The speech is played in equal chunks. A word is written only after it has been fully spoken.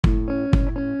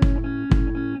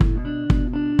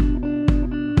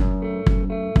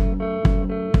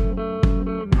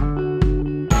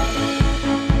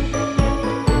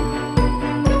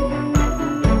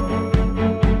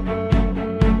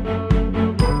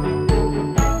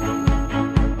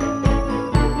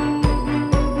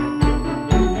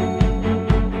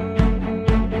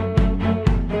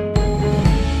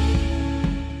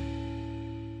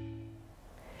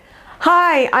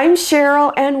I'm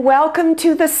Cheryl and welcome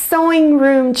to the Sewing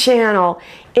Room channel.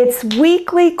 It's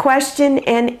weekly question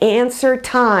and answer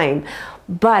time.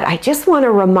 But I just want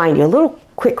to remind you, a little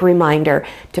quick reminder,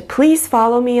 to please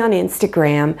follow me on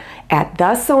Instagram at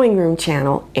the Sewing Room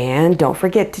channel, and don't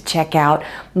forget to check out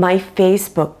my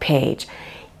Facebook page.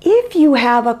 If you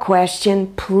have a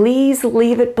question, please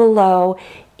leave it below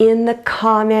in the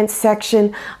comments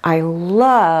section. I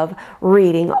love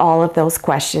reading all of those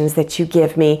questions that you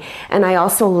give me, and I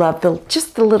also love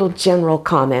just the little general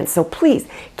comments. So please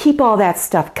keep all that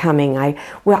stuff coming.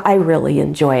 I really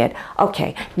enjoy it.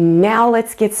 Okay, now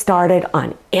let's get started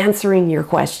on answering your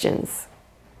questions.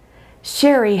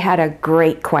 Sherry had a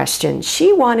great question.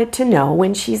 She wanted to know,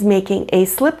 when she's making a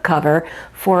slipcover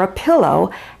for a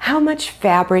pillow, how much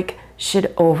fabric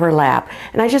should overlap.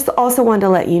 And I just also wanted to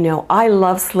let you know, I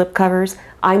love slipcovers.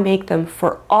 I make them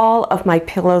for all of my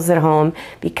pillows at home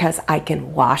because I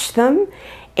can wash them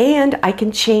and I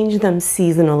can change them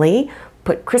seasonally,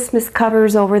 put Christmas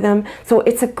covers over them. So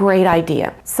it's a great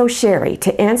idea. So Sherry,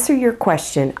 to answer your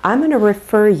question, I'm going to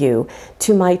refer you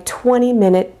to my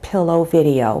 20-minute pillow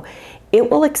video.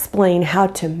 It will explain how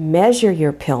to measure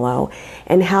your pillow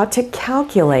and how to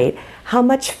calculate how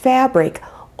much fabric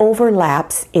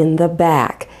overlaps in the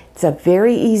back. It's a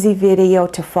very easy video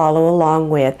to follow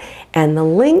along with, and the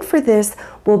link for this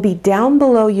will be down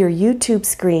below your YouTube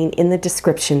screen in the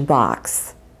description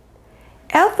box.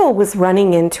 Ethel was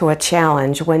running into a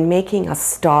challenge when making a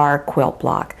star quilt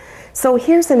block. So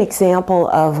here's an example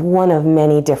of one of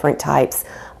many different types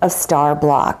of star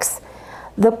blocks.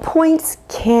 The points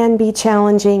can be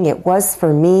challenging. It was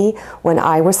for me when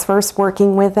I was first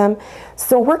working with them.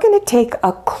 So we're going to take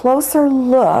a closer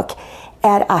look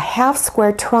at a half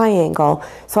square triangle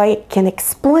so I can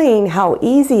explain how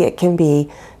easy it can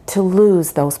be to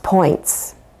lose those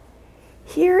points.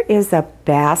 Here is a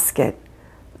basket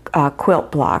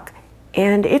quilt block,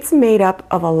 and it's made up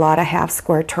of a lot of half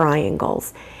square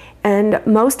triangles. And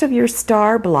most of your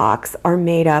star blocks are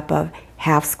made up of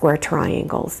half square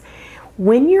triangles.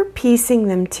 When you're piecing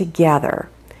them together,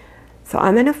 so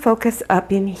I'm going to focus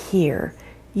up in here,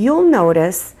 you'll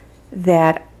notice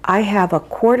that I have a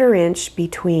 1/4 inch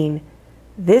between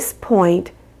this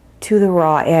point to the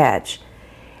raw edge.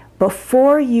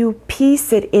 Before you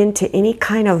piece it into any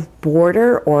kind of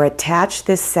border or attach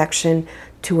this section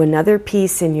to another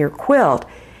piece in your quilt,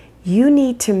 you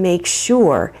need to make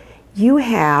sure you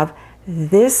have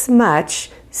this much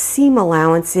seam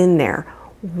allowance in there,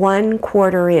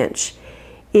 1/4 inch.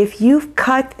 If you've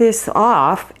cut this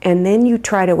off and then you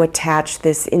try to attach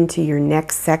this into your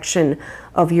next section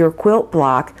of your quilt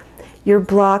block, your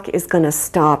block is going to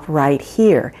stop right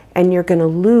here and you're going to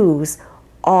lose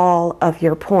all of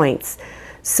your points.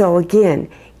 So again,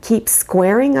 keep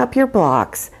squaring up your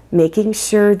blocks, making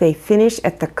sure they finish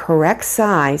at the correct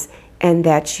size and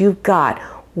that you've got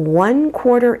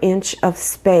 1/4 inch of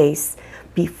space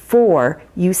before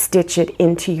you stitch it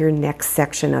into your next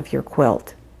section of your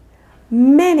quilt.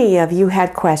 Many of you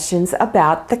had questions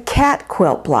about the cat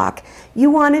quilt block. You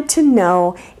wanted to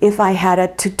know if I had a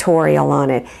tutorial on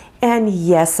it, and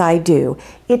yes, I do.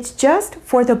 It's just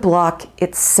for the block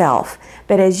itself,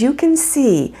 but as you can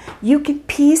see, you can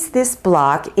piece this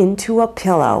block into a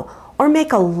pillow or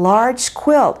make a large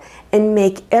quilt and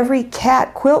make every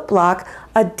cat quilt block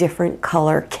a different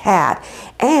color cat.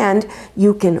 And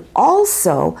you can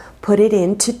also put it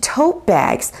into tote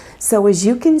bags. So as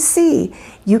you can see,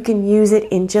 you can use it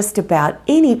in just about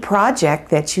any project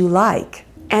that you like.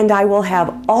 And I will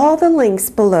have all the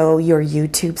links below your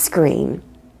YouTube screen.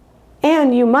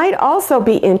 And you might also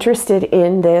be interested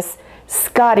in this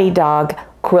Scotty Dog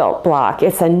quilt block.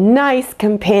 It's a nice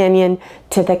companion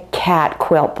to the cat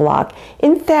quilt block.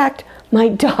 In fact, my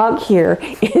dog here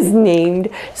is named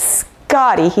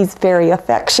Scotty. He's very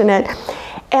affectionate.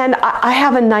 And I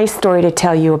have a nice story to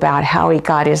tell you about how he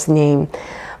got his name.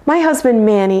 My husband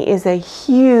Manny is a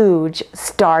huge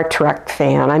Star Trek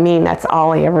fan. I mean, that's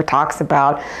all he ever talks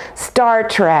about. Star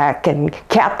Trek and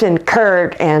Captain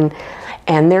Kirk, and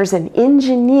there's an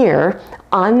engineer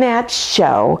on that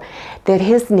show that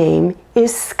his name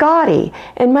is Scotty,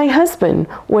 and my husband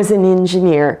was an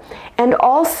engineer. And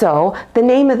also, the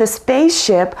name of the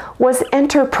spaceship was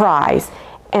Enterprise,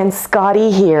 and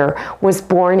Scotty here was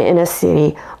born in a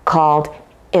city called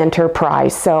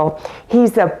Enterprise. So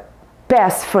he's the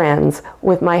best friends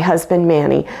with my husband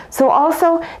Manny. So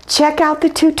also check out the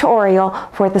tutorial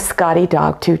for the Scotty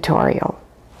Dog tutorial.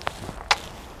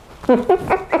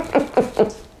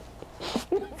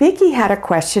 Vicki had a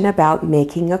question about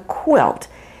making a quilt.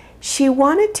 She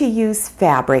wanted to use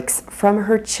fabrics from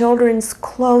her children's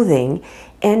clothing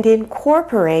and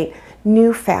incorporate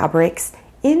new fabrics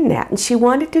in that, and she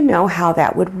wanted to know how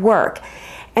that would work.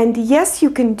 And yes, you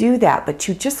can do that, but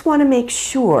you just want to make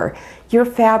sure your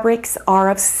fabrics are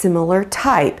of similar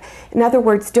type. In other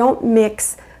words, don't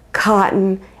mix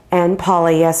cotton and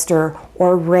polyester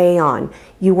or rayon.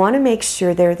 You want to make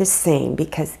sure they're the same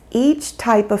because each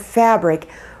type of fabric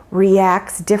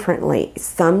reacts differently.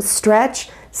 Some stretch,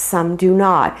 some do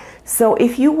not. So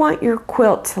if you want your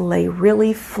quilt to lay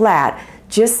really flat,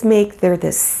 just make they're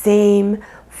the same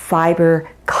fiber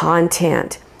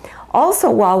content. Also,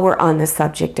 while we're on the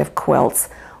subject of quilts,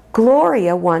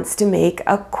 Gloria wants to make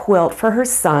a quilt for her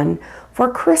son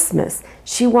for Christmas.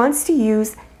 She wants to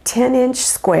use 10-inch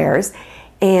squares,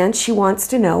 and she wants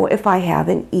to know if I have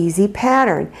an easy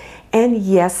pattern. And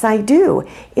yes, I do.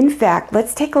 In fact,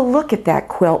 let's take a look at that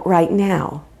quilt right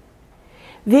now.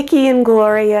 Vicki and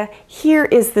Gloria, here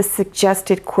is the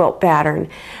suggested quilt pattern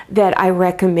that I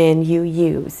recommend you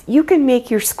use. You can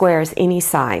make your squares any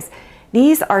size.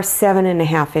 These are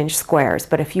 7.5-inch squares,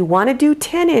 but if you want to do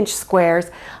 10-inch squares,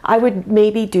 I would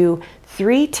maybe do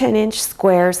 3 10-inch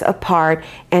squares apart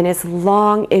and as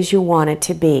long as you want it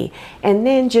to be. And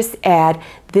then just add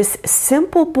this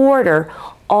simple border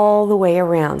all the way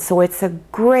around. So it's a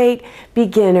great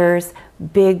beginner's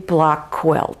big block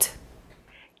quilt.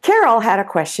 Carol had a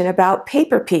question about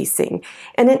paper piecing,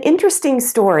 and an interesting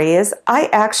story is I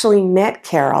actually met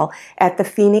Carol at the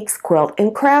Phoenix Quilt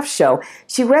and Craft Show.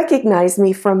 She recognized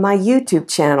me from my YouTube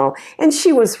channel, and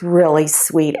she was really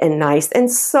sweet and nice and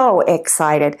so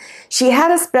excited. She had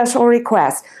a special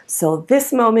request, so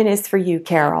this moment is for you,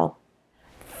 Carol.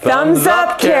 Thumbs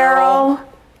up, Carol!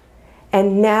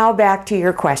 And now back to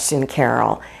your question,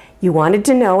 Carol. You wanted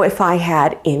to know if I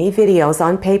had any videos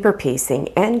on paper piecing,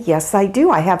 and yes, I do.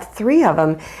 I have 3 of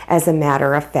them, as a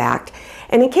matter of fact.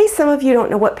 And in case some of you don't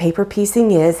know what paper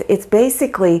piecing is, it's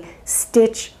basically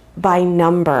stitch by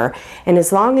number. And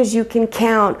as long as you can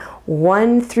count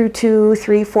 1 through 2,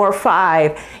 3, 4,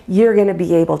 5, you're going to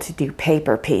be able to do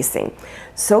paper piecing.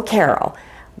 So, Carol,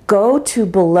 go to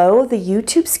below the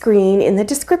YouTube screen in the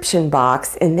description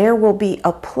box, and there will be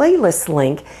a playlist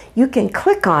link you can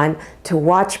click on to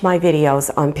watch my videos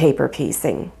on paper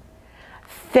piecing.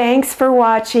 Thanks for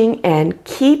watching, and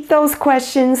keep those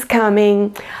questions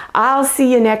coming. I'll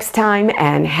see you next time,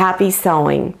 and happy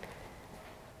sewing.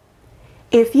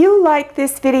 If you like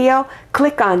this video,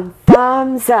 click on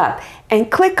thumbs up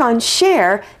and click on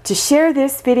share to share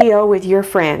this video with your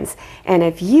friends. And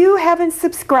if you haven't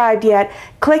subscribed yet,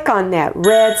 click on that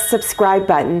red subscribe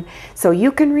button so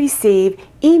you can receive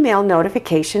email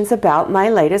notifications about my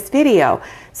latest video.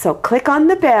 So click on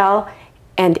the bell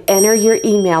and enter your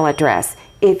email address.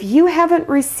 If you haven't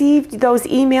received those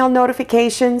email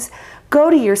notifications, go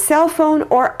to your cell phone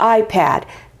or iPad.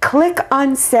 Click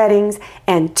on settings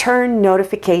and turn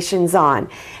notifications on.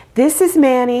 This is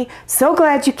Manny. So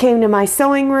glad you came to my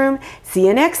sewing room. See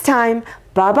you next time.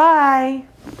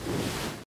 Bye-bye.